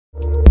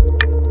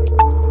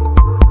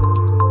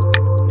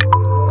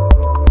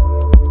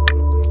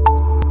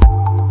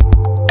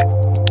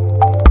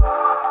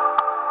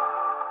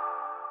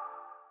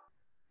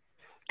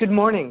Good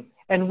morning,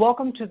 and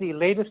welcome to the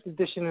latest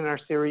edition in our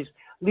series,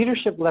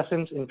 Leadership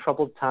Lessons in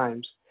Troubled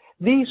Times.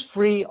 These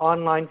free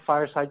online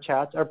fireside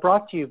chats are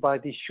brought to you by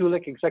the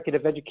Schulich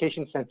Executive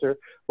Education Center,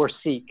 or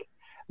SEEK.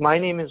 My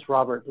name is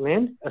Robert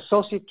Lind,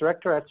 Associate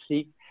Director at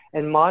SEEK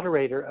and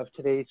moderator of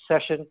today's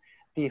session,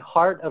 The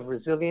Heart of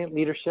Resilient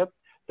Leadership,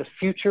 The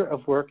Future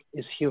of Work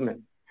is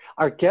Human.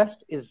 Our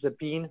guest is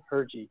Zabeen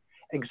Hirji,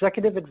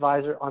 Executive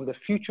Advisor on the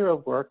Future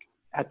of Work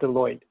at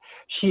Deloitte.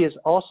 She is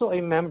also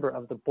a member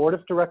of the Board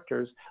of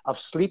Directors of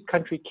Sleep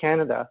Country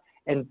Canada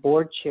and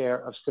Board Chair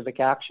of Civic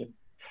Action.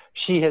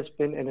 She has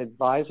been an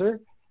advisor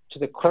to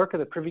the Clerk of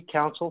the Privy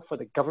Council for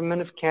the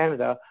Government of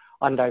Canada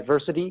on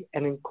diversity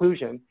and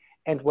inclusion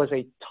and was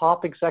a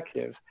top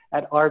executive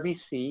at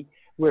RBC,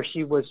 where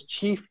she was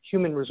Chief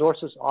Human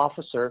Resources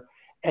Officer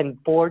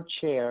and Board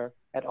Chair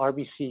at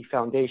RBC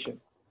Foundation.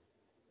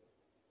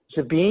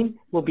 Zabeen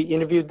will be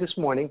interviewed this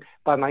morning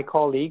by my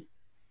colleague,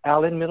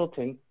 Alan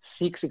Middleton,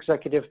 SEEK's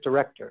Executive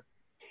Director.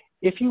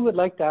 If you would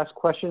like to ask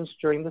questions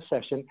during the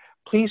session,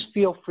 please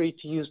feel free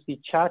to use the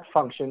chat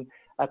function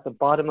at the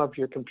bottom of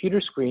your computer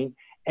screen,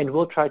 and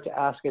we'll try to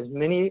ask as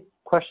many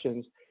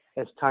questions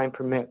as time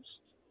permits.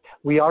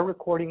 We are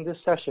recording this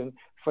session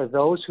for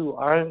those who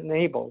are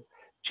unable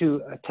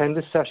to attend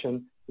the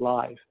session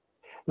live.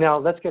 Now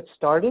let's get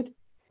started.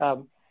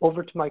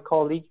 Over to my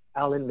colleague,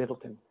 Alan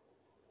Middleton.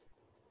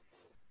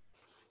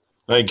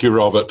 Thank you,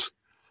 Robert.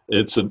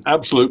 It's an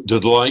absolute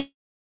delight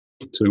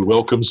to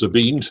welcome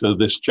Zabeen to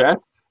this chat.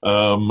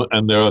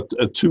 And there are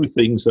two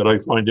things that I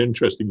find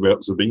interesting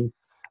about Zabeen,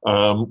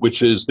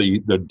 which is the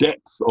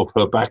depth of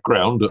her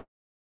background at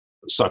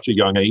such a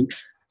young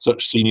age,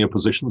 such senior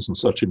positions and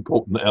such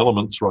important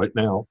elements right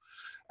now,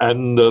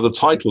 and the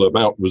title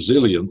about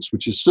resilience,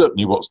 which is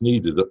certainly what's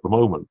needed at the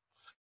moment.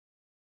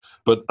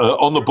 But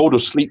on the board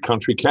of Sleep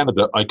Country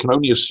Canada, I can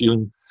only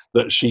assume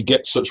that she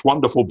gets such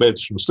wonderful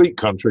beds from Sleep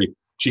Country.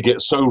 She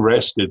gets so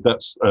rested,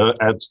 that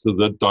adds to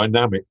the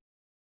dynamic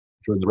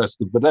during the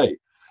rest of the day.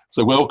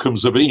 So welcome,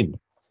 Zabeen.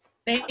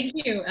 Thank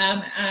you,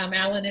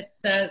 Alan.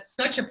 It's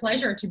such a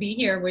pleasure to be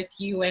here with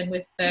you and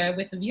with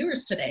the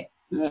viewers today.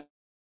 Yeah.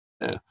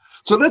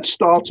 So let's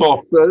start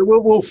off,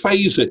 we'll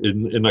phase it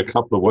in a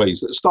couple of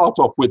ways. Let's start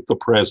off with the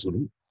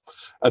present,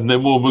 and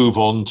then we'll move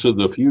on to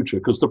the future,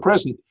 because the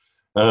present,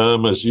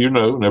 as you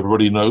know, and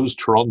everybody knows,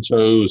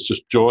 Toronto has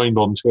just joined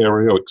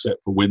Ontario,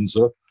 except for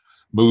Windsor,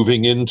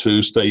 moving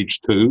into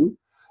stage 2.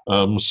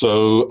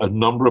 So a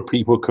number of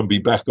people can be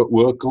back at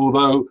work,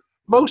 although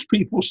most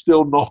people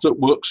still not at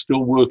work,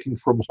 still working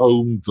from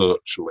home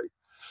virtually.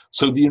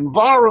 So the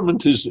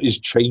environment is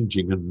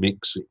changing and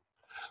mixing.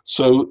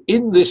 So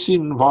in this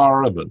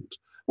environment,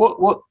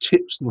 what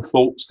tips and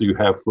thoughts do you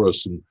have for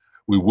us? And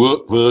we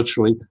work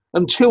virtually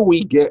until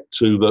we get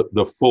to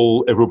the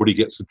full, everybody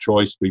gets a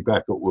choice to be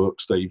back at work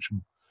stage.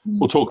 And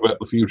we'll talk about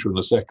the future in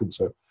a second.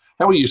 So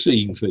how are you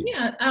seeing things?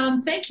 Yeah,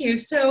 thank you.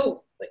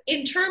 So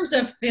in terms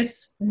of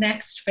this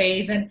next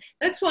phase, and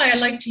that's why I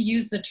like to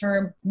use the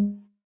term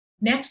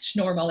next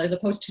normal as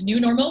opposed to new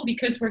normal,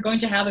 because we're going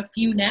to have a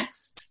few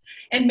nexts,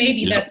 and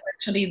maybe that's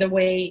actually the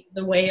way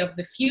of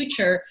the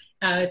future,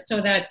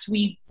 so that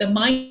the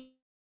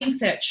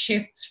mindset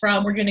shifts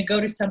from we're going to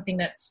go to something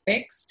that's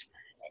fixed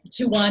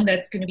to one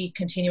that's going to be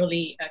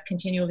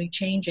continually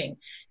changing.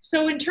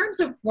 So in terms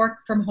of work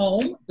from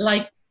home,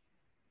 like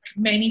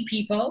many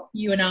people,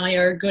 you and I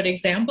are good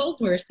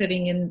examples. We're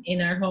sitting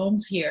in our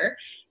homes here,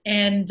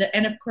 and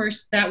of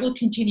course that will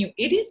continue.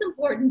 It is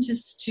important to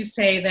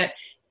say that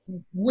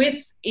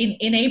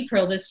in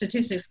April, the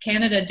Statistics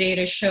Canada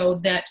data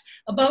showed that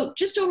about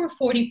just over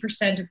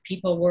 40% of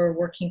people were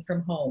working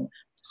from home.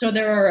 So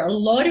there are a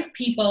lot of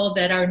people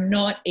that are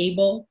not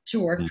able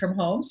to work from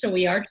home. So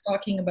we are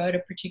talking about a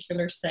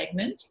particular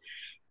segment,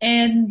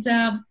 and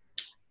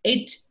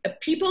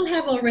people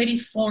have already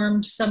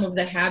formed some of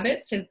the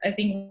habits. I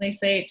think they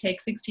say it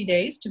takes 60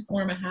 days to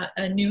form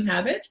a new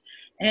habit.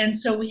 And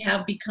so we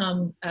have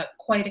become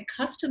quite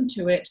accustomed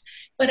to it.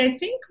 But I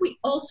think we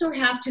also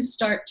have to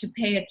start to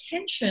pay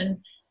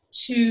attention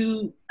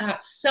to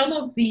some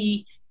of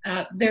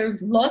there are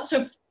lots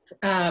of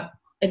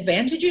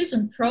advantages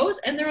and pros,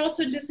 and there are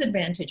also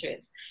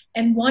disadvantages.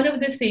 And one of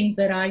the things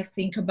that I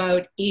think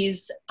about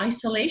is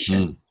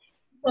isolation.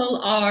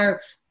 People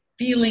are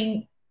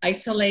feeling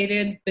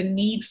isolated, the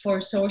need for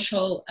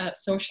social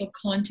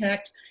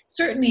contact.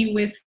 Certainly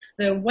with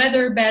the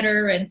weather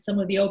better and some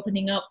of the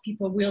opening up,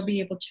 people will be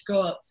able to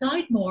go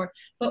outside more,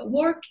 but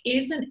work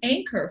is an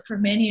anchor for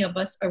many of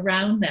us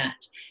around that.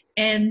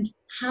 And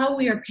how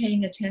we are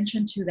paying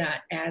attention to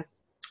that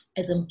as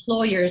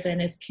employers and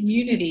as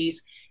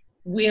communities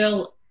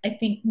will, I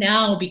think,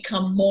 now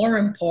become more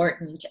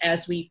important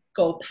as we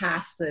go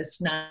past this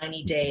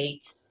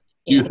 90-day.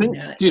 Do you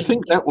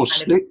think that will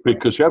stick?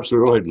 Because you're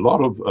absolutely right. A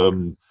lot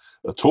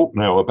of talk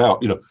now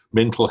about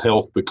mental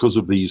health because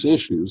of these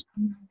issues.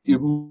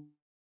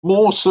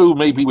 More so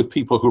maybe with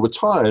people who are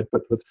retired,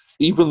 but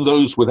even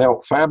those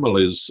without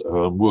families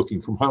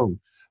working from home.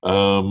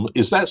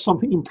 Is that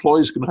something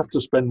employers are going to have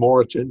to spend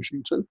more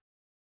attention to?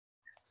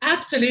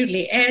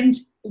 Absolutely. And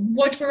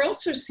what we're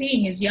also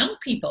seeing is young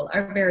people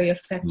are very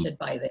affected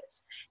by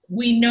this.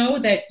 We know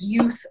that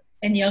youth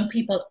and young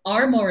people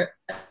are more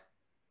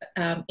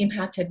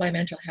impacted by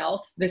mental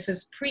health. This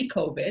is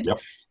pre-COVID. Yep.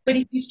 But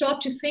if you stop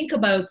to think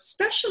about,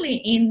 especially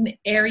in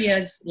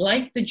areas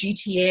like the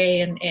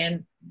GTA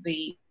and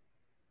the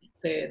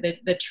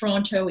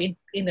Toronto in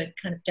the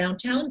kind of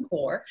downtown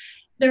core,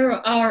 there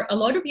are a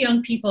lot of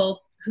young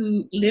people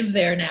who live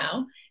there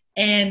now,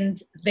 and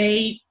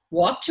they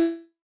walk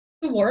to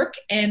work,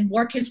 and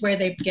work is where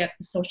they get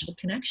the social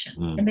connection.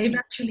 And they've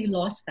actually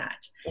lost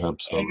that.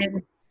 Absolutely.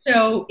 And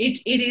so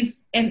it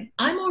is, and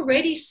I'm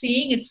already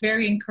seeing, it's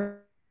very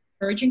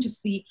encouraging to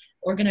see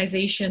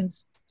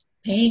organizations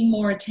paying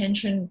more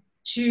attention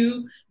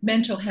to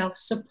mental health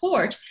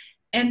support.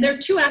 And there are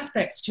two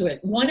aspects to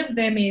it. One of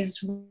them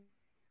is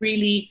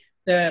really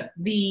the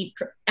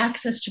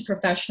access to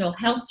professional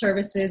health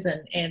services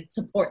and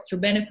support through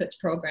benefits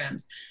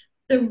programs.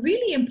 The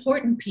really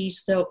important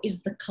piece, though,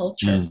 is the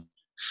culture.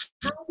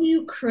 How do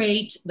you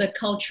create the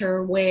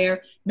culture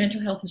where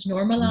mental health is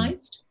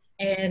normalized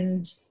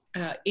and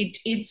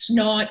it's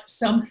not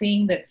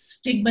something that's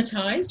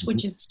stigmatized,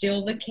 which is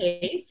still the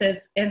case.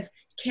 As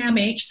Cam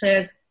H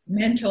says,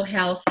 mental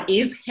health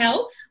is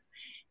health.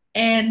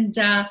 And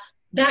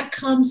that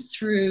comes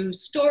through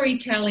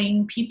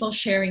storytelling, people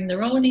sharing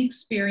their own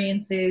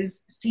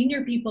experiences,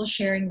 senior people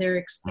sharing their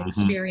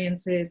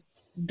experiences.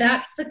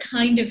 That's the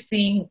kind of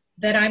thing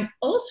that I'm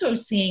also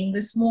seeing,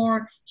 this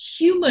more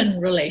human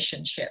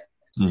relationship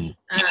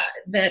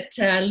that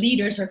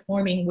leaders are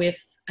forming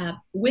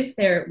with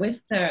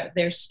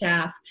their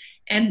staff.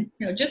 And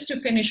just to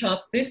finish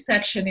off this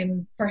section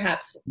in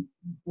perhaps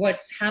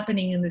what's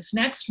happening in this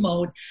next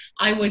mode,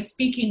 I was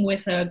speaking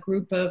with a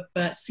group of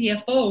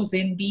CFOs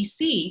in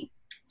BC.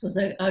 So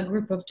it was a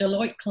group of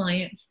Deloitte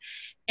clients.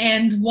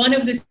 And one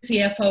of the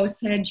CFOs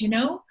said,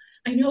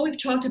 I know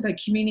we've talked about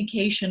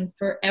communication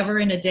forever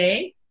and a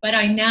day, but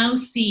I now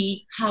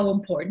see how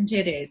important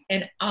it is.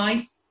 And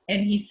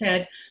he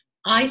said,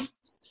 I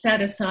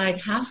set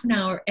aside half an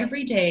hour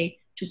every day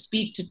to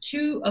speak to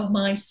two of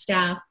my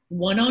staff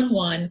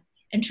one-on-one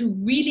and to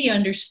really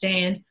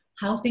understand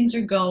how things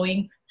are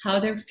going, how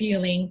they're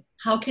feeling,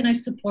 how can I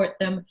support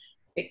them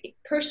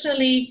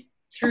personally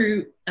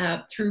through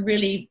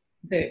really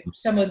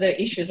some of the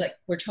issues like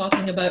we're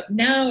talking about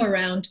now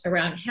around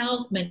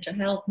health,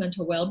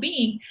 mental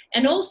well-being,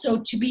 and also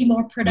to be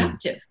more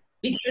productive,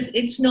 because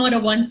it's not a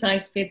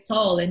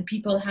one-size-fits-all, and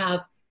people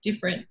have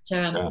different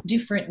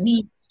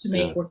needs to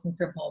make working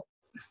from home.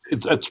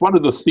 It's one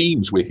of the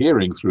themes we're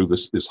hearing through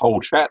this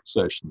whole chat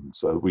session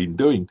we've been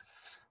doing,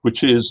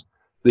 which is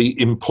the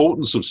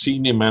importance of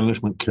senior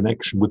management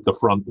connection with the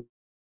front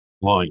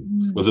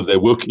line, whether they're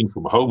working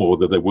from home or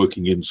whether they're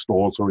working in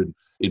stores or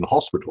in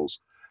hospitals.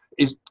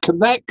 Can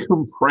that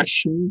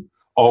compression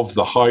of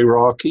the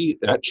hierarchy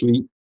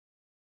actually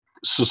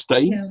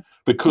sustain? Yeah.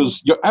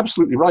 Because you're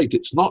absolutely right.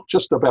 It's not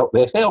just about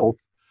their health.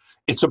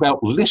 It's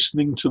about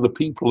listening to the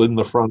people in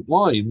the front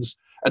lines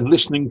and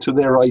listening to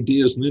their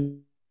ideas and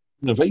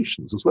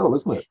innovations as well,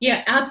 isn't it?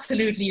 Yeah,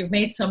 absolutely. You've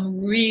made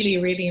some really,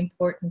 really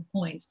important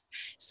points.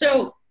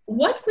 So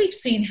what we've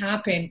seen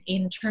happen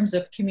in terms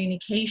of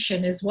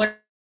communication is what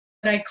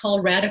I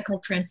call radical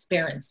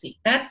transparency.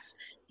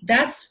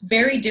 That's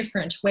very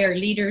different, where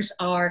leaders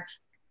are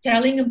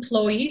telling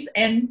employees,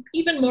 and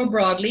even more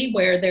broadly,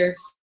 where they're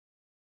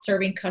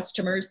serving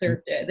customers,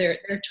 they're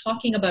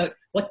talking about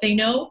what they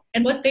know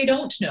and what they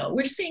don't know.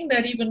 We're seeing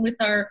that even with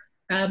our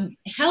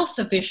health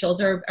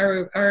officials,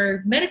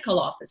 our medical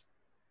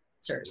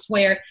officers,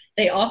 where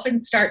they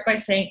often start by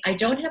saying, I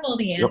don't have all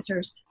the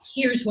answers,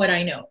 here's what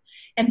I know.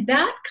 And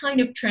that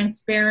kind of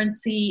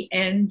transparency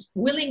and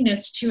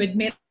willingness to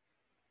admit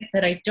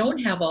that I don't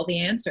have all the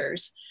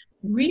answers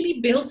really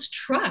builds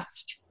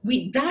trust.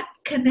 That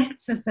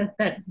connects us at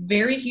that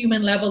very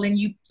human level, and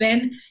you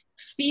then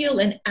feel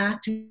and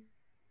act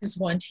as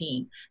one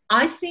team.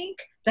 I think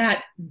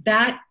that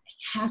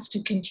has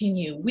to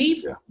continue.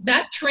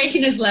 That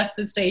train has left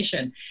the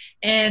station,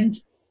 and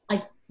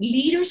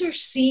leaders are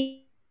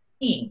seeing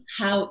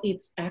how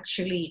it's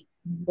actually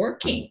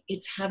working.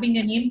 It's having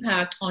an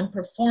impact on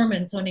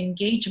performance, on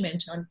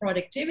engagement, on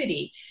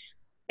productivity,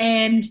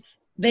 and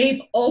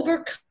they've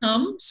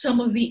overcome some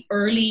of the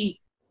early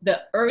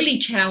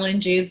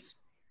challenges.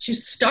 To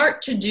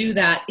start to do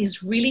that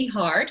is really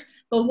hard,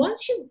 but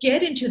once you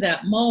get into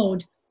that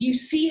mode, you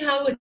see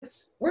how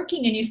it's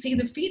working and you see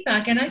the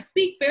feedback. And I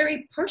speak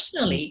very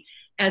personally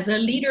as a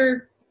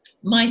leader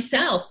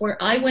myself, where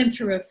I went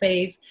through a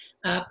phase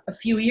a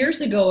few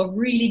years ago of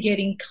really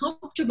getting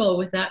comfortable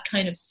with that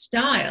kind of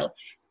style.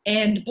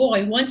 And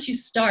boy, once you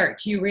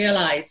start, you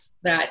realize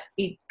that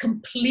it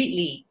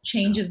completely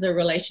changes the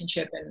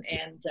relationship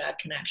and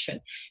connection.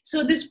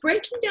 So this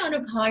breaking down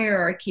of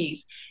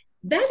hierarchies,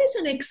 that is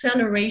an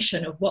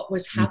acceleration of what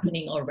was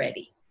happening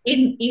already.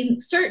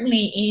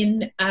 Certainly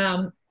in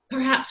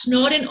perhaps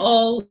not in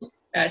all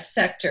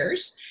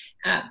sectors.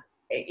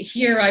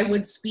 Here I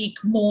would speak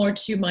more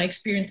to my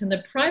experience in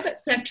the private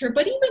sector,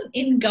 but even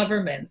in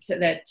governments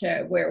that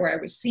where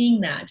I was seeing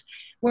that.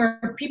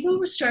 where people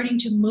were starting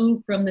to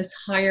move from this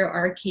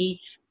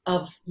hierarchy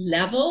of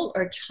level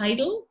or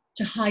title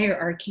to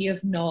hierarchy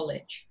of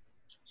knowledge.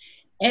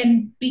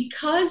 And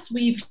because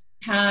we've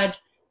had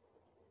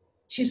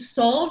to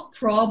solve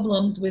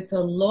problems with a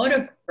lot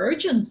of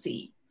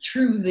urgency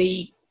through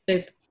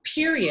this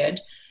period,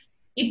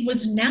 it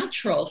was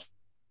natural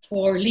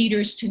for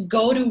leaders to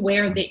go to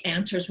where the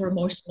answers were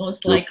most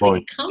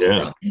likely to come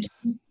from, and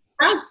to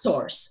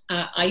crowdsource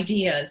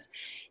ideas.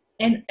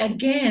 And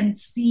again,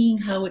 seeing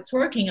how it's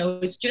working. I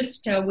was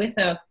just with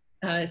a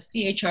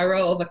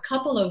CHRO of a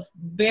couple of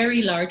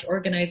very large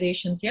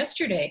organizations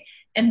yesterday,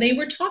 and they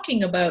were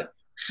talking about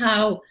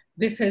how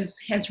this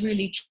has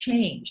really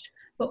changed.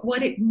 But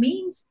what it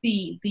means,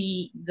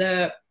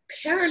 the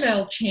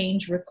parallel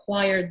change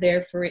required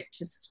there for it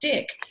to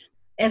stick.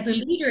 As a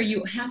leader,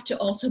 you have to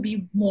also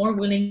be more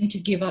willing to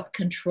give up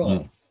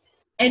control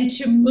and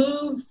to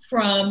move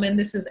from, and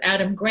this is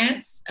Adam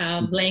Grant's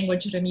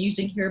language that I'm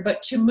using here,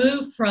 but to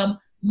move from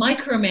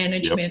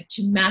micromanagement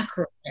to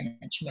macro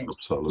management.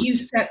 Absolutely. You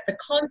set the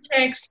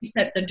context, you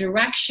set the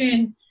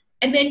direction,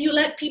 and then you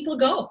let people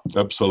go.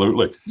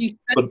 Absolutely.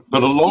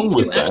 But along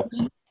with that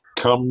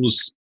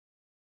comes,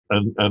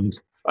 and I'm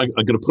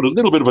going to put a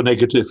little bit of a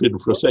negative in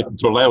for a second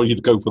to allow you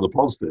to go for the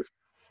positive.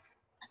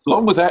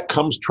 Along with that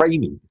comes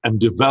training and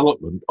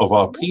development of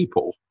our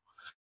people,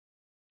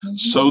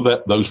 so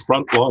that those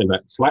front line,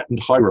 that flattened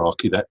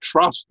hierarchy, that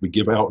trust we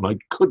give out, and I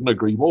couldn't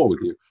agree more with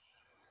you,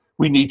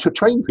 we need to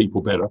train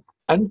people better.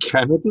 And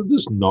Canada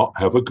does not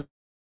have a good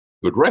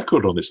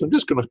record on this. I'm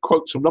just going to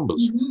quote some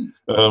numbers.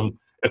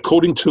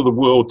 According to the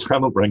World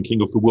Talent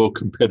Ranking of the World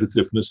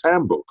Competitiveness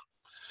Handbook,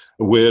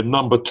 we're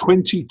number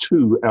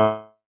 22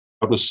 out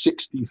of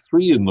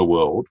 63 in the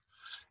world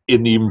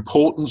in the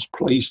importance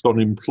placed on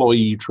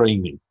employee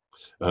training.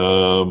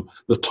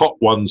 The top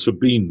ones have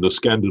been the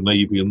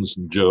Scandinavians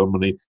and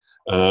Germany,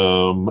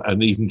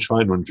 and even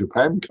China and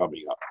Japan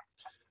coming up.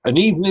 And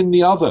even in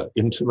the other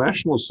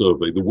international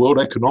survey, the World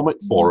Economic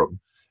Forum,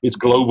 its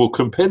Global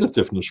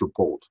Competitiveness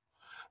Report,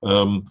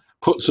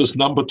 puts us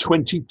number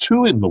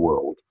 22 in the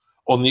world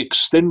on the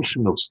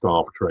extension of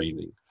staff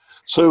training.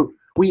 So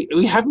we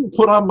haven't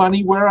put our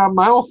money where our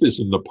mouth is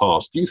in the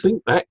past. Do you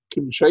think that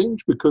can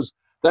change? Because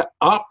that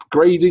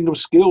upgrading of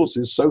skills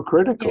is so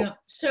critical. Yeah,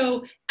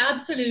 so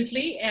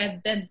absolutely.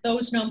 And then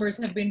those numbers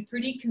have been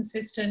pretty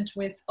consistent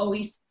with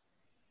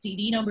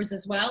OECD numbers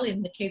as well.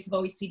 In the case of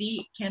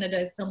OECD, Canada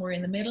is somewhere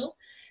in the middle.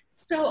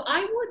 So I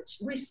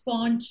would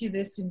respond to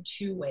this in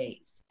two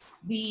ways.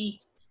 The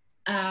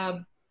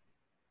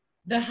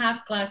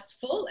half glass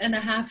full and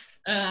the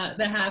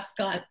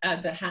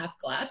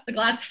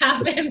glass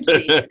half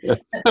empty.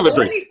 Let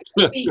me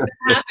start the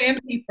half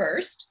empty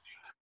first.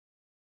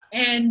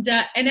 And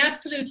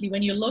absolutely,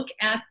 when you look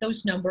at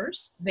those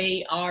numbers,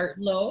 they are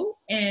low,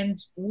 and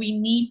we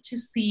need to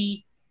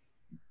see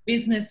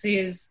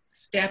businesses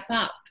step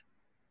up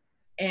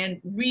and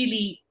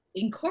really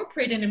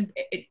incorporate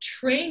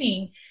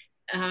training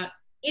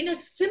in a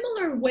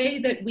similar way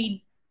that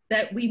we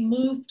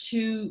move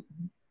to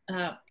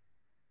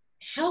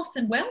health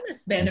and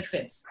wellness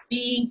benefits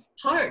being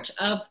part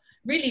of,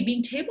 really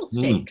being table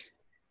stakes.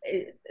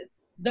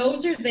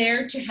 Those are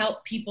there to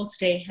help people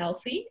stay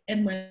healthy,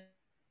 and when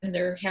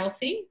they're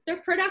healthy,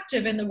 they're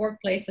productive in the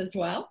workplace as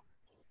well.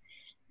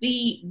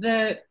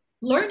 The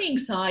learning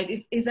side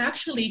is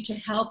actually to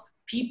help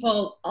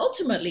people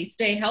ultimately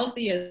stay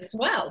healthy as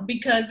well,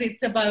 because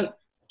it's about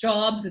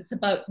jobs, it's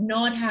about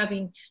not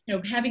having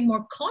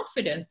more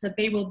confidence that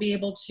they will be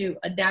able to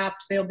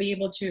adapt, they'll be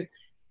able to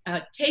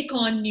take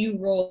on new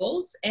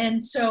roles.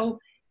 And so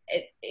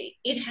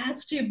it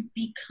has to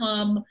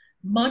become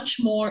much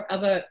more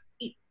of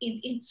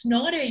it's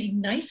not a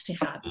nice to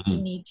have, it's a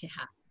need to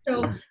have.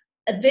 So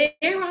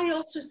there I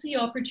also see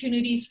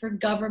opportunities for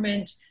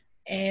government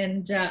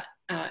and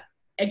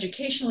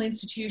educational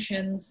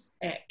institutions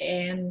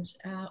and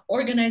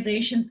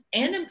organizations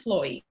and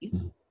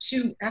employees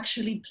to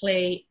actually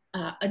play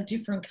a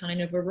different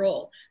kind of a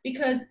role,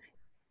 because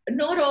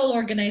not all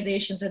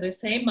organizations are the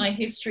same. My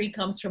history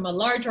comes from a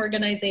large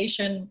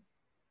organization,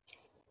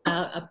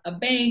 a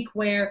bank,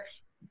 where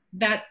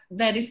that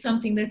is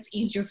something that's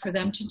easier for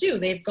them to do.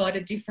 They've got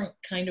a different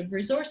kind of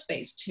resource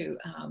base to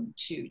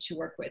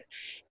work with.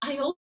 I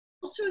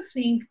also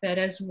think that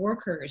as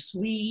workers,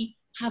 we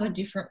have a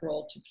different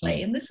role to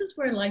play, and this is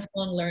where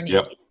lifelong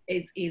learning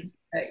is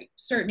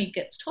certainly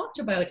gets talked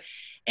about,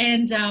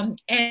 and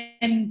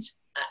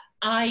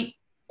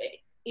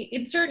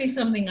it's certainly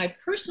something I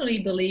personally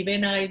believe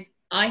in.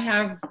 I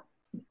have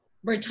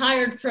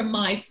retired from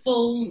my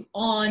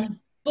full-time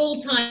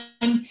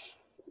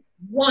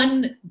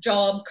one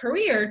job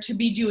career to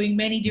be doing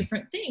many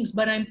different things,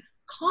 but I'm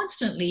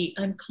constantly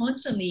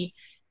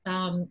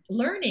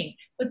learning.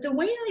 But the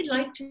way I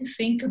like to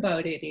think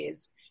about it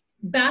is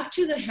back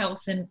to the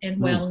health and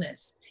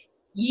wellness.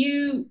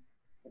 You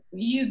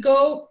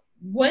go,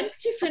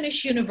 once you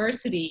finish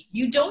university,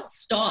 you don't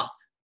stop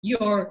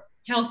your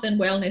health and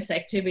wellness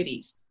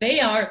activities.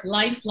 They are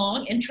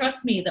lifelong, and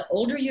trust me, the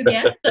older you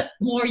get, the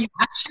more you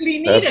actually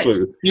need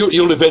it.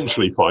 You'll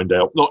eventually find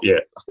out, not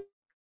yet.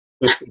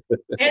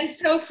 And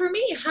so for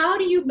me, how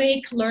do you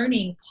make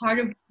learning part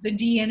of the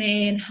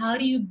DNA, and how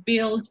do you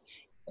build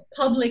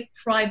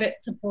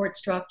public-private support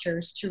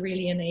structures to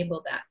really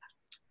enable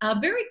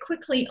that? Very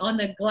quickly on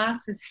the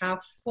glass is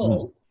half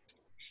full.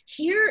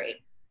 Here,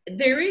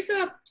 there is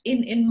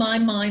in my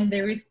mind,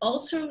 there is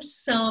also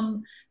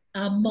some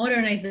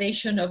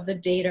modernization of the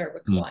data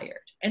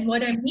required. And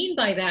what I mean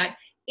by that,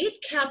 it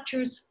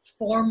captures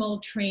formal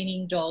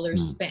training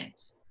dollars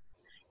spent.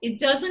 It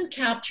doesn't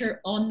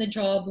capture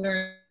on-the-job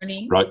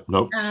learning. Right,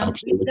 no,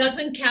 absolutely. It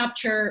doesn't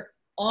capture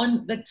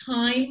on the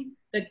time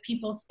that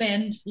people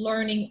spend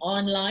learning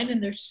online,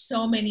 and there's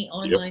so many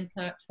online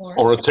platforms.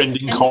 Or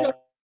attending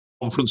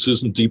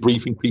conferences and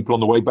debriefing people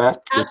on the way back.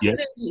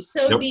 Absolutely.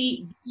 So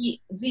the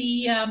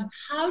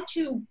how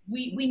to,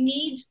 we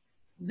need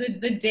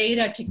the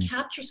data to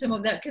capture some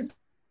of that, because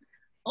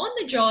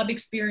on-the-job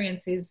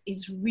experience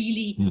is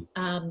really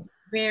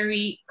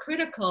very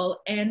critical,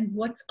 and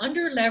what's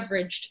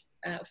under-leveraged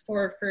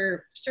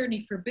for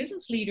certainly for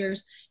business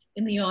leaders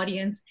in the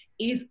audience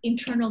is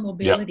internal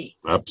mobility.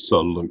 Yeah,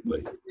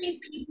 absolutely. Moving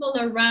people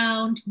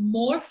around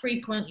more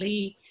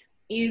frequently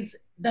is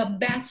the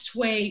best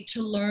way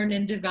to learn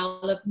and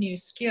develop new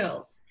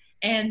skills.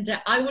 And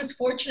I was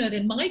fortunate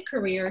in my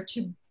career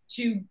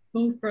to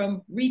move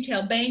from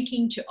retail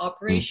banking to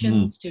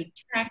operations to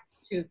tech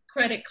to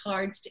credit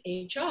cards to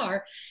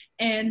HR,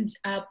 and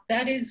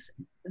that is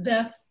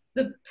the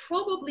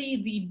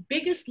probably the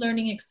biggest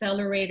learning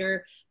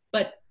accelerator,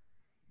 but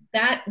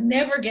that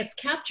never gets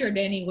captured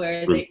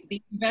anywhere.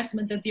 The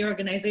investment that the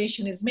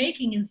organization is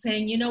making in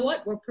saying, you know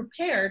what, we're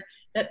prepared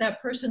that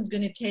that person's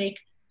going to take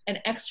an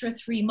extra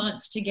 3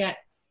 months to get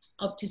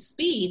up to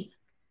speed,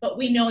 but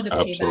we know the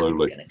payback is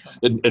going to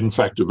come. In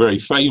fact, a very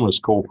famous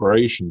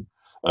corporation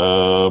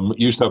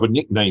used to have a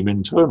nickname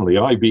internally.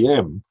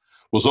 IBM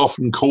was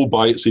often called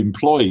by its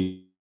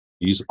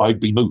employees, I'd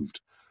be moved,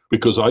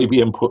 because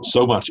IBM put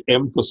so much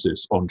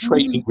emphasis on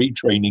training,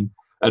 retraining,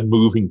 and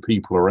moving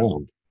people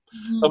around.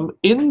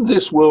 In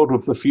this world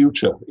of the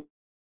future,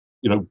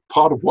 you know,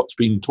 part of what's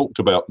being talked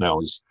about now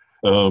is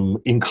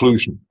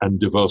inclusion and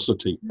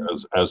diversity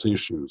as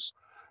issues,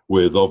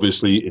 with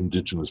obviously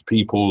Indigenous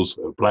peoples,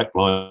 Black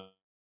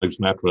Lives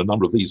Matter, a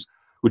number of these,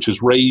 which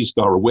has raised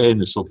our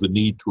awareness of the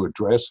need to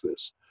address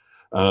this.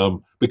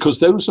 Because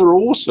those are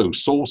also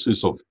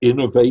sources of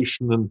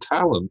innovation and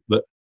talent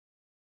that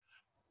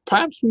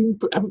perhaps we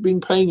haven't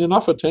been paying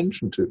enough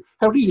attention to.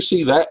 How do you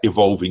see that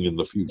evolving in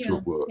the future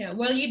of work? Yeah,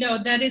 well, you know,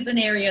 that is an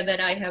area that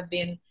I have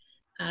been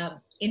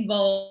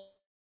involved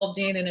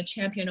in and a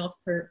champion of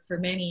for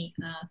many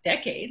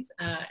decades,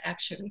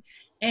 actually.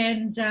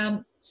 And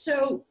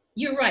so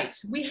you're right,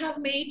 we have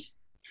made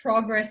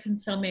progress in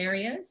some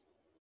areas.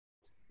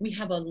 We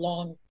have a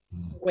long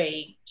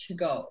way to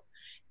go.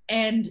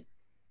 And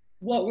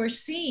what we're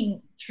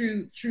seeing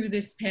through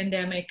this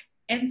pandemic,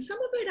 and some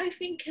of it I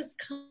think has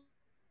come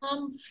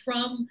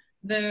from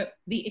the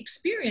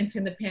experience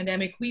in the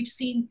pandemic, we've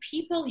seen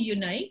people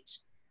unite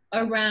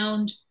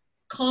around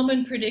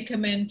common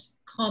predicament,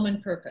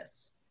 common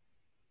purpose,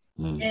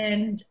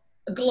 and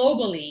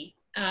globally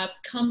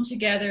come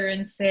together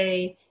and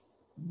say,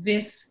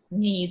 this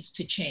needs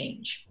to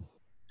change.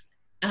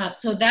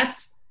 So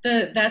that's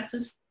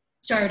the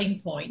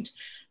starting point.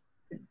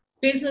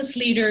 Business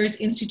leaders,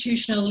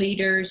 institutional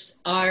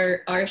leaders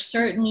are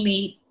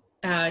certainly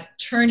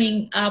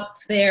turning up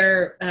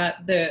their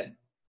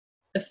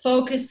the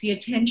focus, the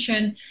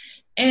attention,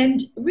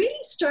 and really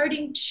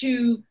starting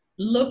to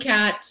look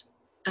at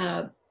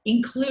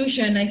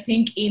inclusion, I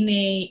think,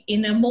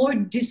 in a more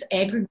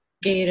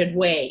disaggregated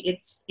way.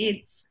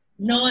 It's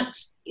not,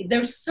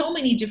 there's so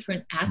many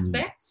different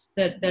aspects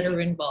that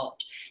are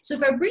involved. So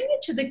if I bring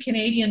it to the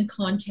Canadian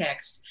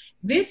context,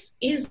 this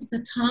is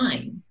the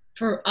time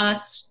for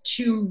us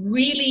to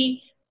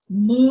really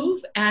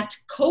move at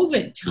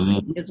COVID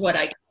time, is what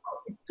I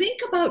call it. Think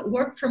about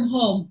work from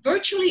home.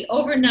 Virtually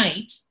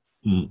overnight,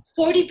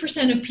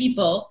 40% of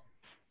people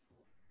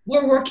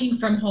were working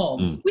from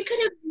home. We could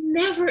have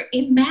never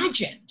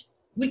imagined,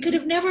 we could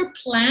have never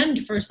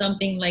planned for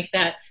something like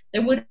that.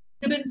 There would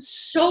have been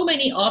so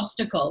many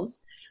obstacles.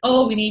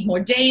 Oh, we need more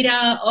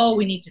data. Oh,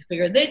 we need to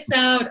figure this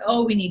out.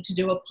 Oh, we need to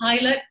do a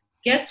pilot.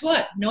 Guess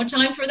what? No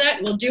time for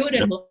that. We'll do it,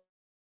 and we'll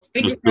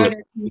figure it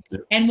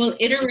out, and we'll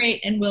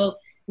iterate, and we'll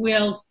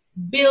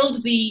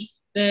build the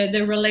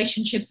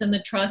relationships and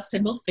the trust,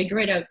 and we'll figure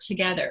it out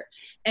together.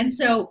 And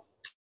so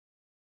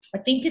I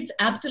think it's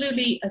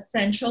absolutely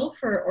essential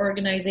for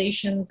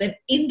organizations and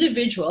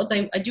individuals,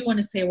 I do want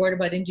to say a word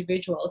about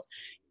individuals,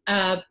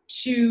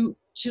 to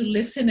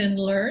listen and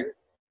learn,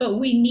 but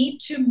we need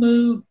to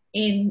move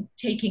in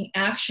taking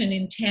action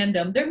in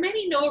tandem. There are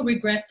many no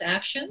regrets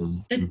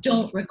actions that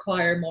don't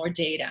require more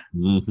data.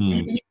 And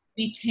they need to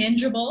be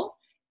tangible,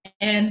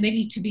 and they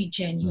need to be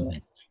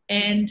genuine.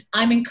 And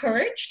I'm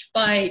encouraged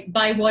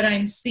by what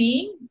I'm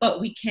seeing, but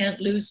we can't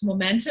lose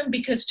momentum,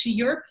 because to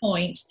your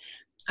point,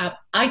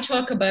 I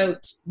talk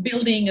about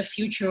building a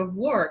future of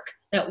work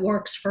that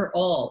works for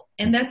all.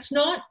 And that's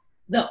not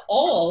the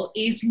all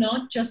is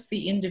not just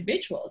the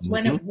individuals.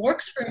 When it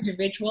works for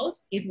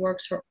individuals, it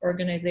works for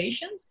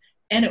organizations,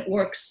 and it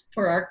works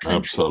for our country.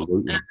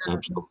 Absolutely.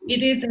 Absolutely.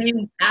 It is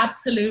an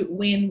absolute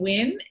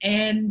win-win,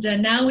 and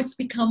now it's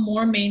become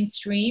more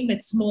mainstream.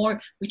 It's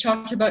more, we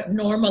talked about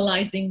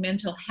normalizing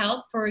mental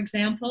health, for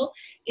example.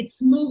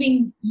 It's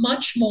moving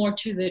much more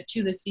to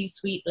the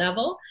C-suite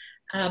level,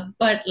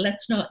 but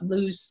let's not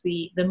lose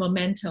the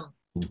momentum.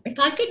 If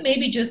I could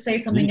maybe just say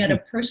something at a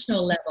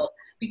personal level,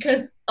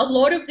 because a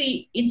lot of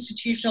the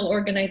institutional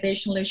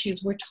organizational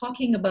issues, we're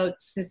talking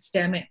about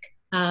systemic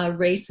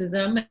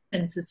racism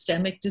and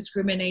systemic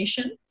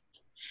discrimination.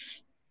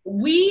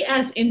 We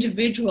as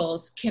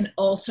individuals can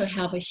also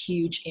have a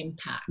huge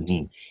impact.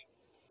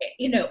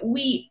 You know,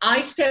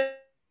 I step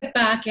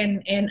back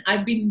and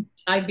I've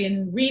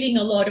been reading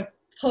a lot of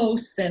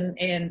posts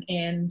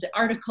and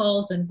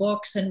articles and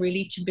books, and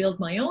really to build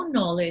my own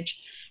knowledge.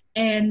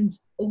 And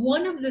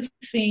one of the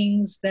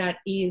things that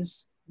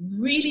is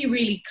really,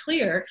 really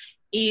clear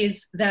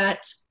is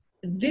that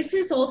this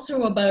is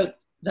also about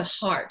the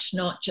heart,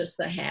 not just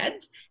the head.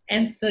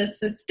 And the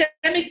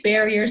systemic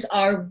barriers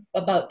are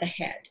about the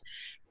head.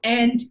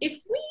 And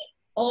if we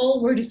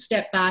all were to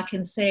step back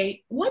and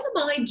say, what am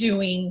I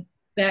doing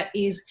that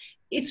is,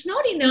 it's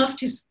not enough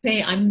to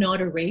say I'm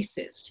not a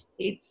racist.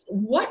 It's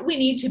what we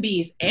need to be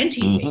is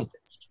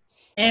anti-racist.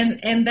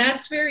 And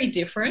that's very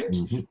different.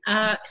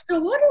 So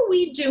what are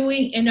we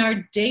doing in our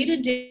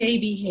day-to-day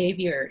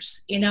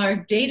behaviors, in our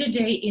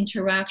day-to-day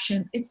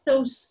interactions? It's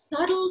those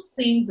subtle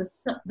things,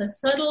 the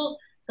subtle,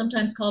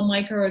 sometimes called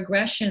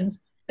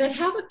microaggressions, that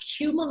have a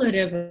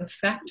cumulative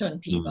effect on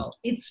people.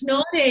 It's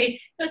not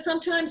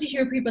sometimes you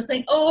hear people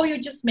saying, oh, you're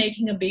just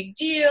making a big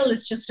deal.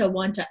 It's just a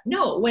one-time.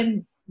 No,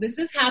 when this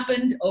has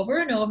happened over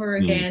and over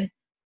again,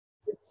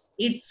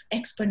 it's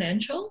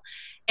exponential.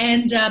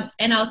 And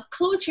I'll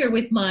close here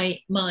with one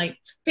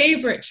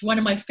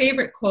of my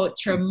favorite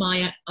quotes from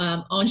Maya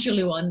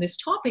Angelou on this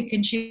topic.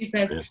 And she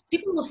says,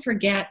 people will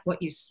forget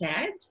what you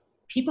said.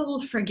 People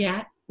will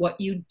forget what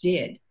you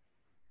did.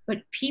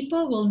 But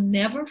people will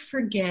never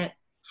forget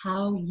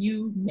how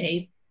you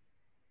made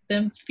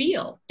them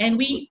feel. And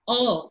we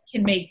all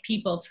can make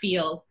people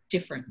feel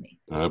differently.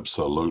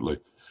 Absolutely.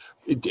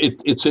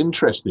 It's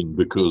interesting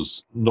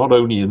because not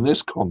only in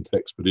this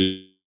context, but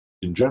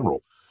in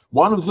general,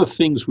 one of the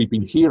things we've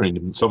been hearing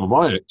in some of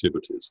my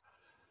activities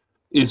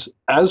is,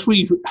 as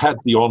we've had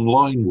the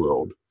online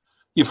world,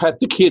 you've had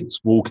the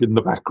kids walk in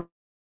the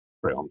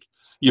background.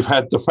 You've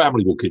had the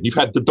family walk in. You've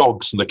had the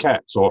dogs and the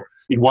cats, or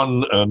in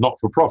one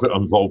not-for-profit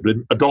I'm involved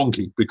in, a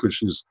donkey, because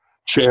she's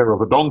chair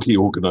of a donkey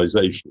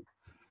organization.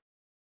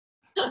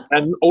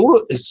 And all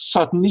of it's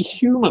suddenly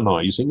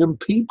humanizing, and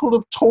people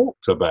have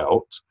talked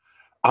about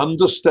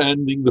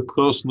understanding the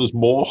person as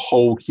more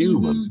whole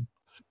human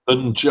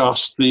than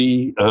just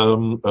the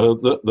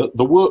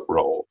work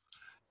role.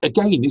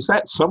 Again, is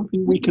that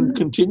something we can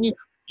continue?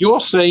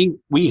 You're saying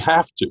we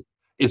have to.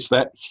 It's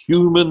that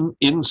human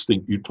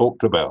instinct you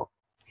talked about.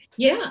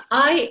 Yeah,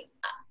 I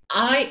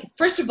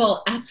first of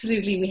all,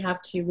 absolutely, we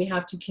have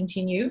to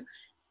continue,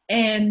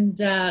 and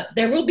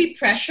there will be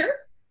pressure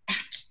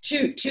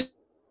to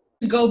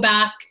go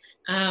back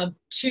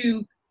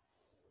to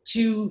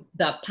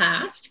the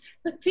past.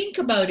 But think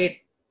about it,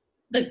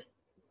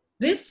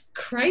 this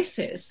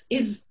crisis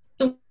is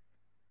the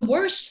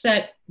worst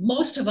that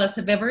most of us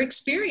have ever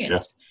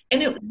experienced,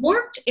 and it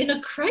worked in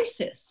a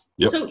crisis.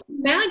 So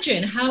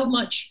imagine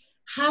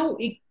how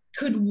it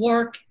could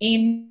work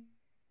in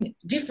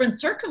different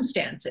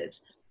circumstances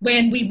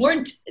when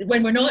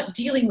we're not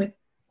dealing with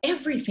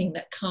everything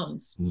that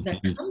comes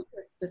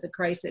with the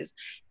crisis.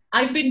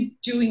 I've been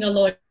doing a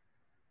lot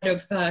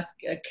of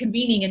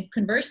convening and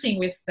conversing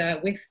with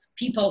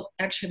people,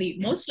 actually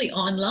mostly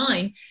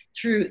online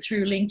through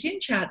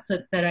LinkedIn chats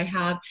that I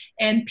have,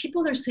 and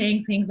people are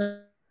saying things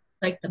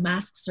like the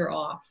masks are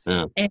off,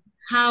 and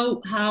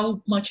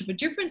how much of a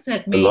difference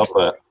that makes. I love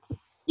that.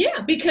 Yeah,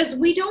 because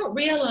we don't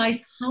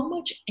realize how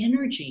much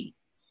energy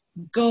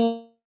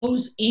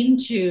goes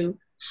into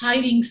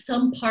hiding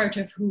some part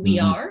of who we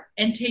are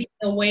and taking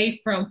away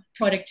from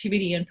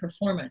productivity and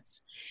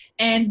performance.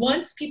 And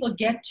once people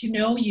get to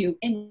know you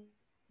and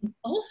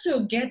also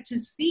get to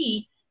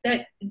see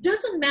that it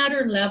doesn't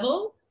matter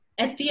level,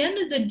 at the end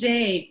of the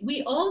day,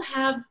 we all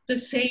have the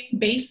same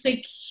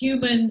basic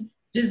human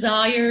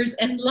desires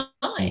and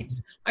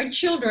lives. Our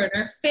children,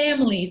 our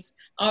families,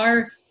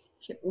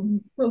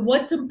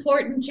 what's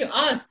important to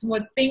us,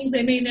 what things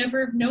they may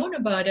never have known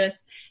about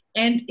us.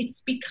 And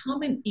it's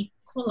become an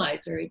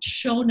equalizer. It's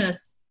shown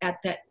us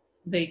that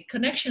the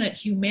connection at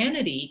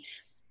humanity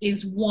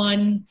is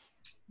one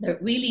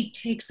that really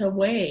takes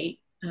away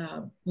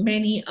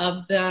many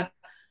of the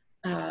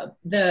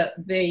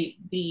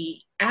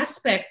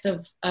aspects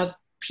of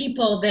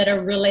people that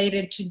are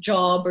related to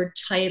job or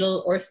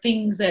title or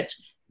things that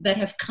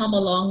have come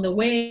along the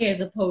way,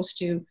 as opposed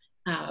to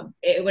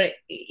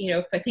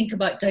if I think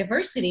about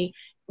diversity,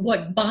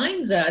 what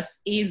binds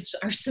us is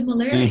our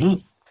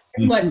similarities.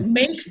 And what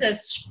makes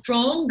us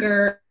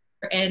stronger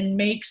and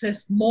makes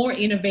us more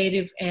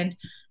innovative and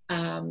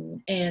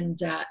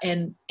and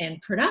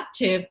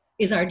productive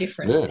is our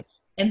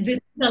differences. Yeah. And this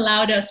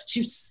allowed us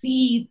to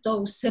see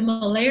those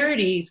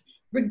similarities,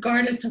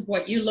 regardless of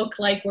what you look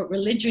like, what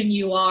religion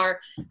you are,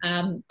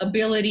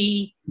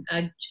 ability,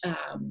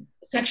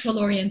 sexual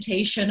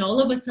orientation. All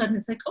of a sudden,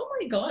 it's like, oh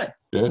my God,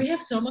 yeah. We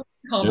have so much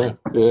in common.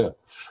 Yeah,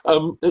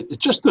 yeah.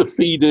 Just to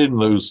feed in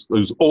those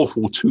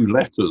awful two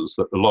letters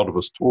that a lot of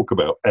us talk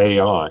about,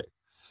 AI.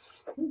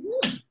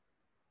 Mm-hmm.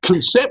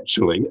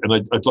 Conceptually,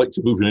 and I'd like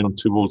to move in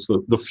towards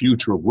the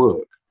future of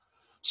work.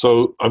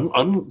 So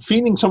I'm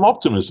feeling some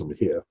optimism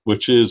here,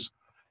 which is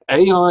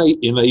AI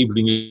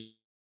enabling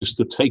us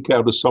to take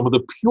out of some of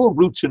the pure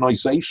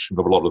routinization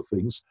of a lot of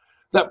things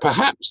that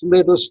perhaps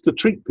led us to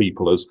treat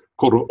people as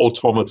kind of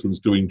automatons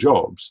doing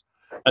jobs,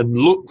 and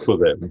look for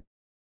them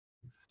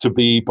to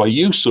be, by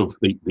use of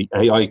the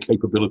AI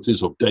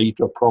capabilities of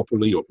data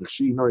properly, or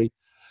machinery,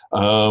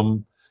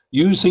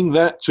 using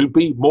that to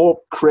be more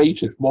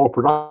creative, more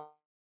productive,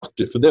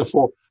 and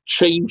therefore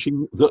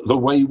changing the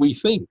way we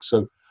think.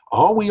 So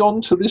are we on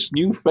to this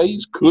new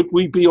phase? Could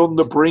we be on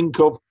the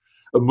brink of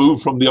a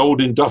move from the old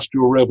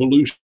industrial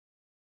revolution,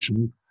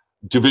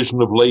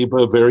 division of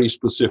labor, very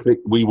specific,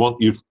 we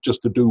want you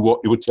just to do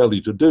what we would tell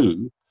you to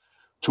do,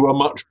 to a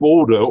much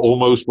broader,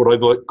 almost what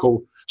I'd like to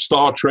call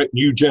Star Trek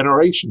New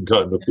Generation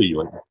kind of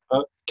feeling?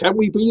 Can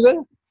we be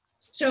there?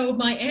 So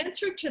my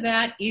answer to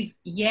that is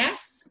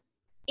yes,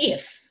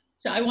 if.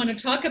 So I want to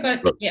talk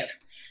about the if.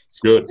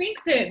 So good. I think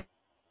that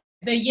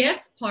the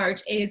yes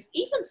part is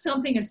even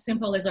something as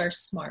simple as our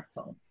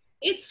smartphone.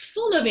 It's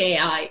full of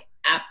AI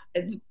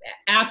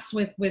apps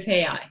with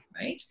AI,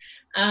 right?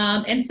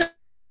 And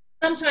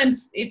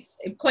sometimes it's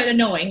quite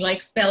annoying,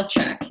 like spell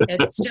check.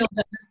 It still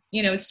doesn't,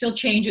 it still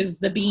changes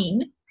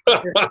Zabeen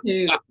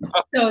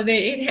so that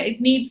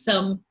it needs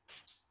some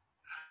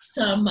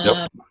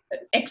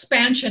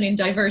expansion in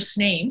diverse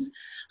names.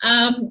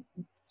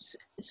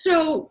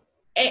 So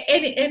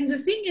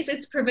the thing is,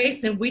 it's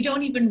pervasive. We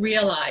don't even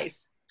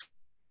realize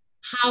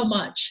how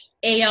much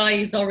AI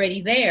is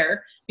already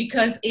there,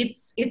 because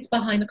it's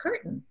behind the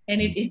curtain, and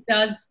it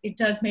does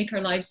make our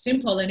lives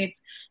simple, and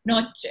it's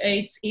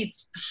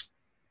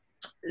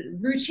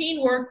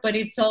routine work, but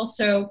it's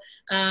also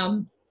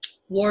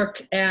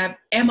work.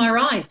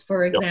 MRIs,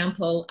 for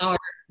example, are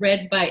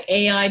read by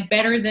AI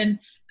better than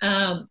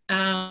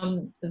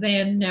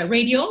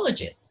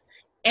radiologists.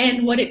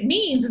 And what it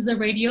means is the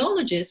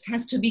radiologist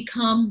has to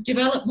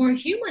develop more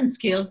human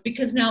skills,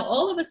 because now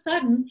all of a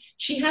sudden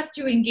she has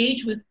to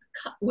engage with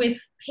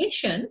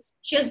patients.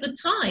 She has the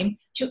time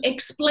to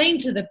explain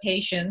to the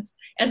patients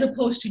as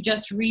opposed to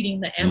just reading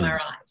the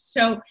MRIs.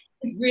 So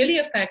it really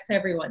affects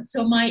everyone.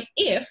 So my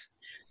if,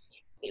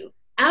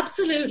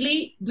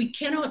 absolutely, we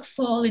cannot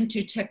fall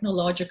into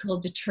technological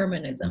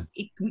determinism.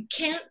 We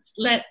can't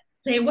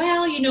say,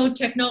 well,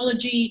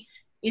 technology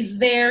is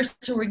there,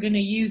 so we're going to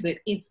use it.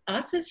 It's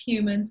us as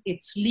humans,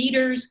 it's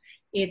leaders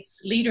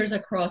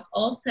across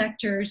all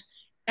sectors,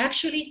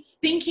 actually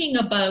thinking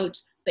about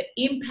the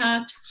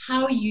impact,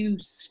 how you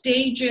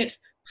stage it,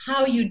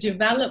 how you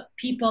develop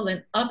people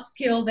and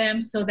upskill them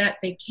so that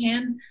they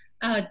can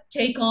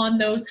take on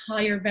those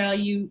higher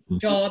value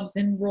jobs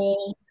and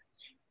roles.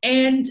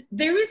 And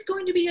there is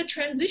going to be a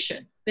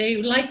transition.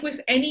 Like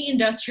with any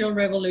industrial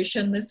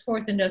revolution, this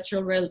fourth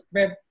industrial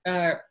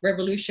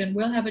revolution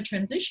will have a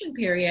transition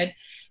period.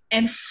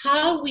 And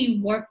how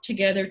we work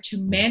together to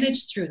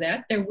manage through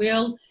that,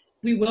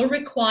 we will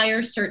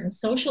require certain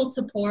social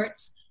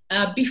supports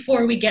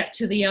before we get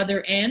to the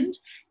other end,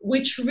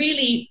 which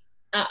really,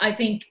 I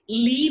think,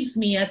 leads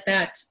me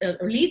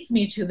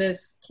to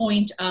this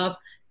point of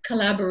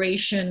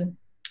collaboration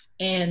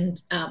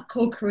and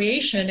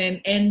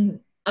co-creation and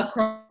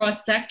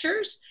across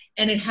sectors,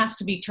 and it has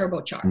to be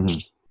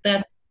turbocharged.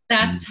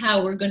 That's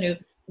how we're going to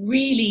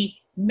really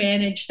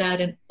manage that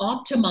and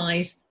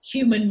optimize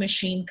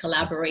human-machine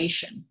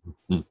collaboration.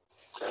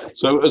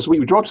 So as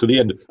we draw to the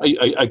end, we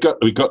got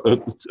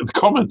the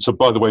comments are,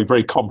 by the way,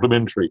 very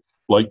complimentary,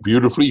 like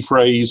beautifully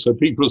phrased, so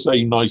people are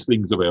saying nice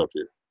things about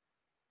you.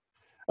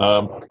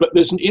 But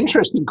there's an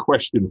interesting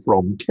question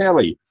from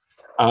Kelly,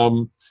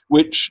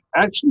 which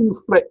actually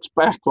reflects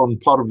back on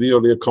part of the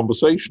earlier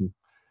conversation.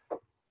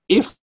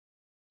 If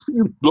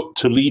you look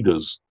to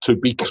leaders to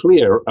be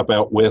clear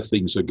about where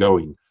things are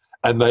going,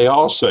 and they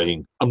are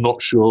saying, I'm not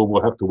sure,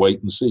 we'll have to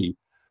wait and see,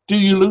 do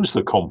you lose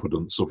the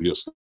confidence of your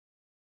staff?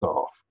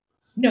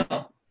 No.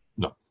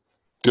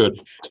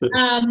 Good.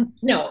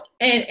 No.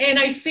 And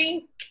I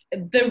think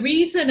the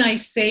reason I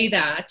say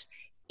that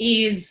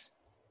is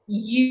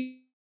you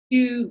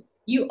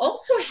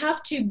also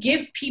have to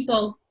give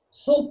people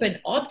hope and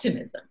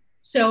optimism.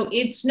 So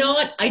it's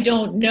not, I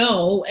don't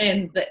know,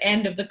 and the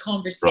end of the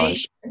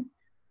conversation, right.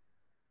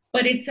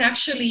 But it's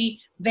actually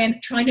then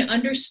trying to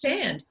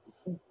understand,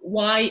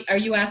 why are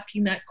you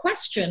asking that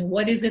question?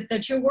 What is it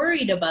that you're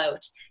worried about?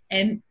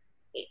 And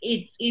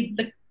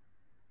the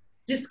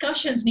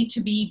discussions need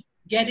to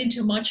get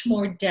into much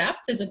more depth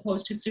as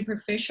opposed to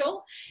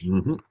superficial,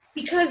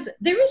 because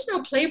there is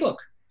no playbook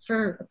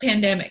for a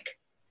pandemic.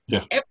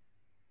 Yeah.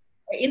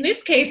 in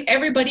this case,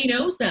 everybody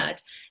knows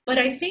that. But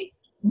I think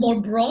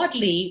more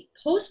broadly,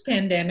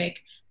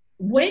 post-pandemic,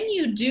 when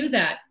you do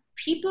that,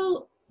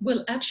 people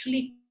will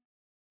actually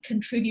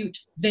contribute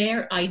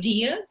their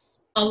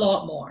ideas a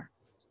lot more.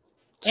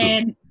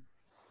 And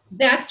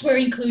that's where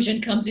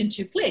inclusion comes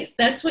into place.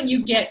 That's when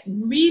you get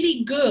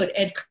really good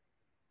at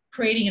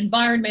creating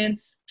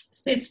environments,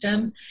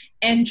 systems,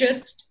 and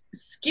just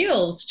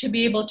skills to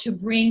be able to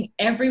bring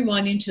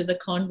everyone into the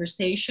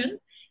conversation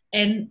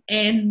and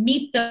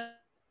meet them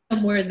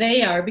where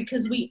they are,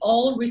 because we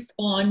all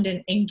respond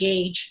and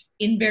engage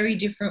in very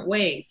different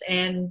ways.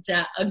 And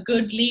a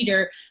good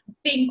leader, I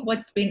think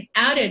what's been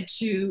added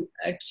to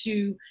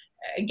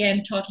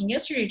again, talking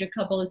yesterday to a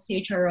couple of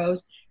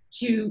CHROs,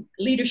 to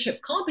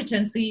leadership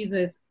competencies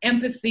is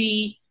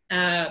empathy,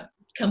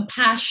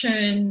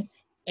 compassion,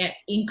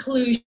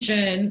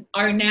 inclusion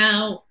are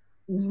now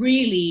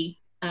really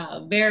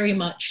very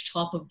much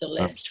top of the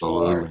list.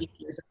 Absolutely. For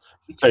leaders.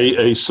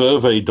 A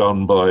survey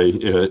done by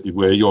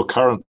where you're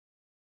currently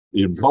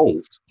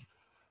involved,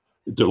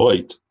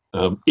 Deloitte,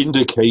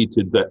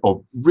 indicated that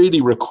of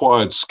really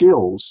required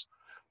skills,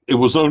 it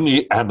was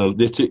only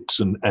analytics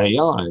and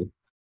AI,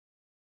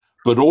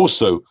 but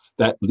also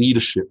that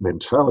leadership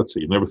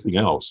mentality and everything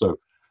else. So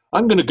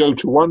I'm going to go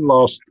to one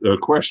last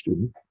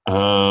question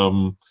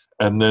and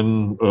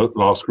then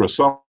ask for a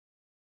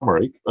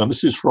summary. And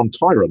this is from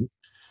Tyron.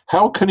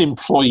 How can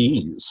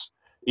employees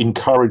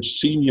encourage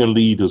senior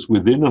leaders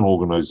within an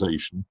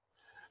organization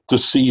to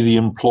see the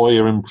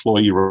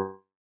employer-employee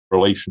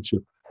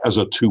relationship as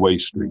a two-way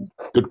street?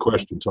 Good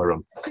question,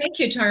 Tyron. Thank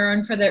you,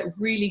 Tyron, for that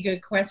really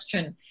good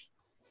question.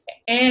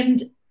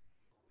 And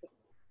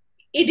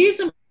it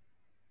is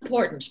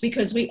important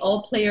because we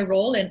all play a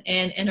role,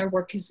 and our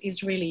work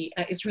is really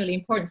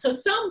important. So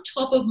some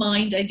top of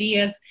mind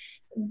ideas: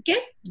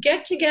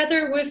 get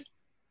together with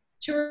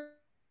 2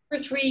 or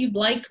 3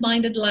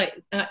 like-minded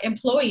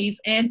employees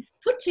and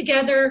put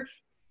together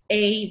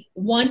a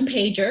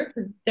one-pager,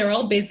 because they're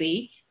all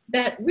busy,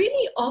 that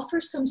really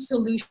offers some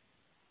solutions.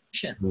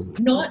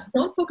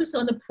 Don't focus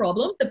on the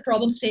problem. The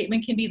problem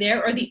statement can be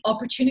there, or the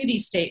opportunity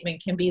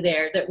statement can be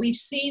there. That we've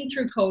seen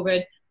through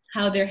COVID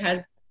how there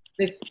has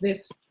this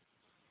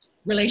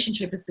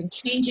relationship has been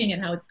changing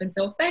and how it's been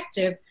so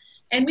effective,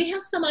 and we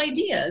have some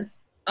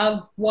ideas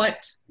of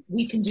what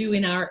we can do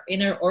in our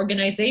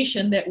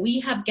organization that we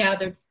have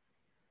gathered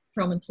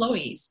from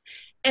employees.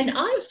 And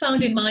I've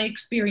found in my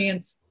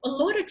experience, a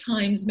lot of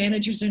times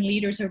managers and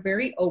leaders are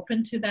very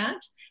open to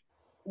that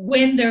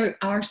when there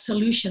are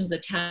solutions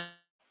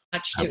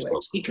attached to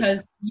it,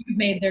 because you've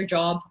made their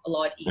job a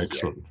lot easier.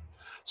 Excellent.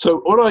 So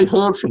what I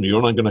heard from you,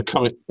 and I'm going to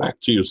come back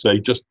to you, say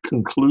just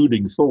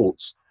concluding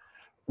thoughts.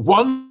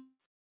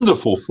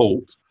 Wonderful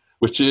thought,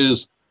 which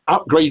is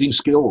upgrading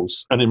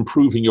skills and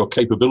improving your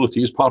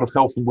capability is part of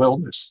health and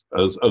wellness,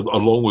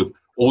 along with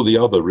all the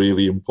other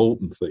really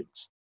important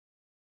things.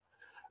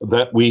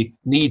 That we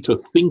need to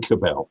think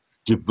about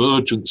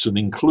divergence and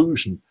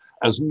inclusion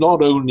as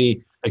not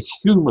only a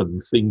human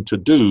thing to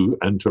do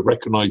and to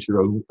recognize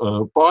your own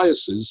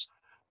biases,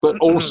 but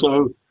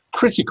also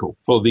critical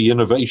for the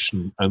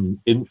innovation and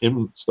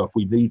in stuff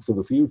we need for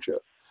the future.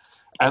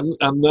 And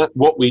that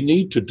what we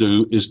need to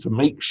do is to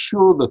make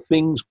sure the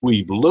things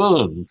we've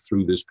learned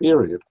through this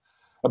period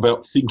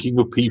about thinking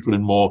of people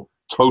in more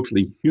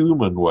totally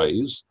human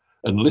ways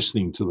and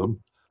listening to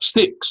them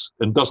sticks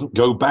and doesn't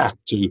go back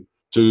to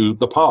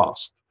the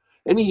past.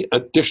 Any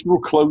additional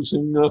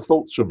closing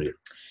thoughts from you?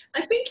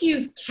 I think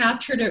you've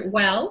captured it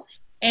well.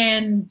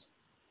 And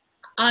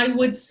I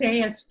would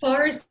say, as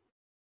far as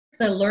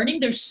the learning,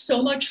 there's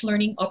so much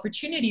learning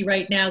opportunity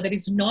right now that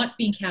is not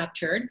being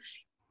captured.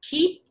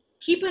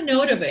 Keep a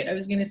note of it. I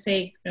was going to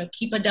say,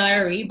 keep a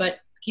diary, but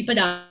keep a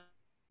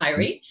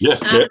diary.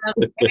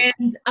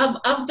 And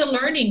of the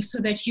learning, so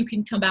that you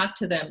can come back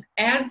to them.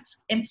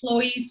 As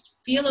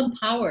employees, feel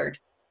empowered,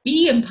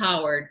 be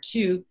empowered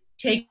to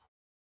take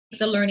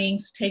the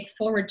learnings, take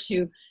forward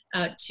to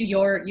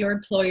your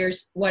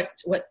employers what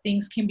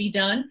things can be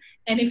done.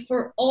 And if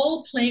we're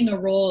all playing a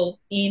role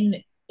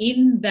in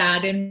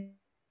that, and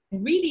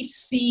really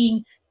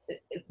seeing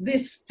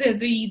this,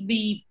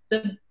 the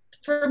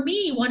for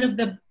me, one of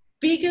the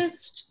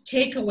biggest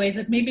takeaways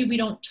that maybe we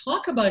don't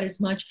talk about as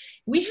much,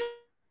 we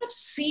have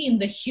seen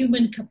the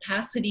human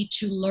capacity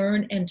to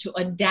learn and to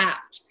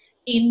adapt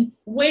in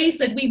ways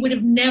that we would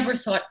have never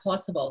thought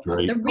possible.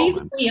 The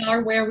reason we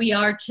are where we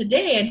are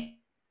today and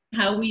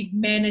how we've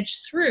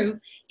managed through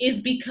is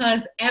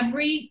because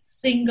every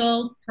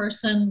single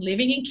person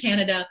living in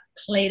Canada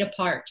played a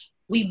part.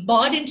 We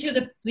bought into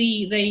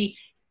the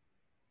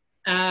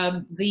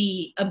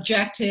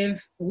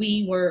objective.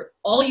 We were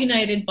all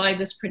united by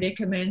this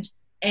predicament,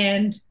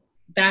 and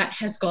that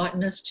has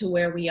gotten us to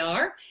where we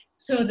are.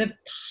 So the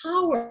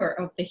power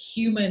of the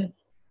human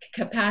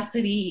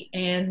capacity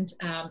and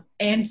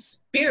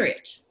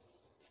spirit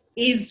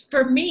is,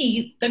 for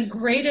me, the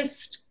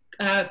greatest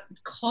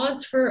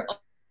cause for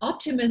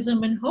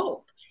optimism and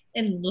hope.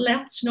 And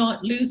let's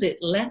not lose it.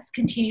 Let's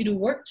continue to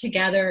work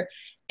together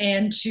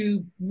and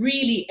to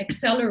really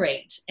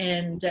accelerate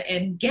and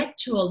get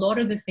to a lot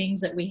of the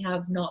things that we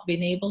have not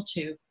been able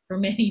to for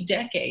many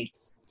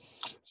decades.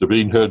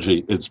 Zabeen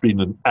Hirji, it's been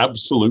an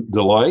absolute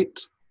delight.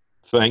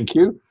 Thank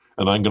you.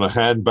 And I'm going to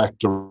hand back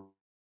to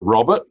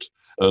Robert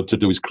to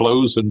do his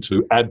close and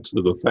to add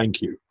to the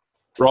thank you.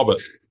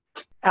 Robert.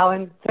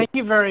 Alan, thank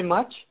you very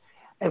much.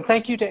 And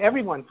thank you to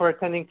everyone for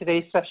attending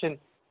today's session.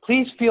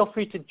 Please feel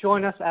free to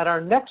join us at our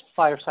next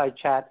fireside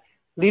chat,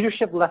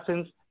 Leadership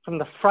Lessons from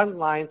the Front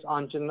Lines,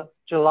 on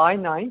July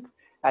 9th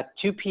at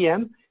 2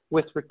 p.m.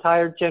 with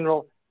retired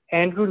General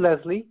Andrew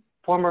Leslie,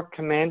 former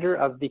commander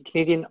of the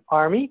Canadian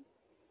Army,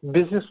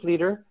 business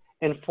leader,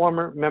 and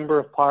former member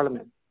of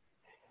Parliament.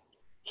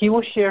 He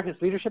will share his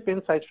leadership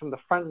insights from the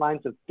front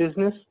lines of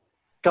business,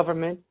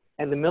 government,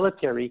 and the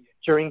military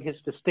during his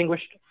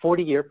distinguished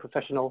 40-year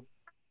professional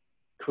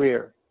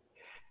career.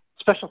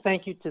 Special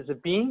thank you to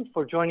Zabeen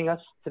for joining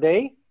us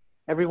today.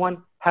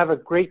 Everyone, have a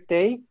great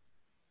day.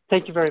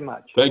 Thank you very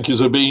much. Thank you,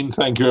 Zabeen.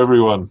 Thank you,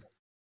 everyone.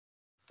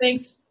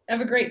 Thanks. Have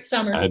a great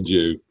summer. And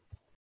you.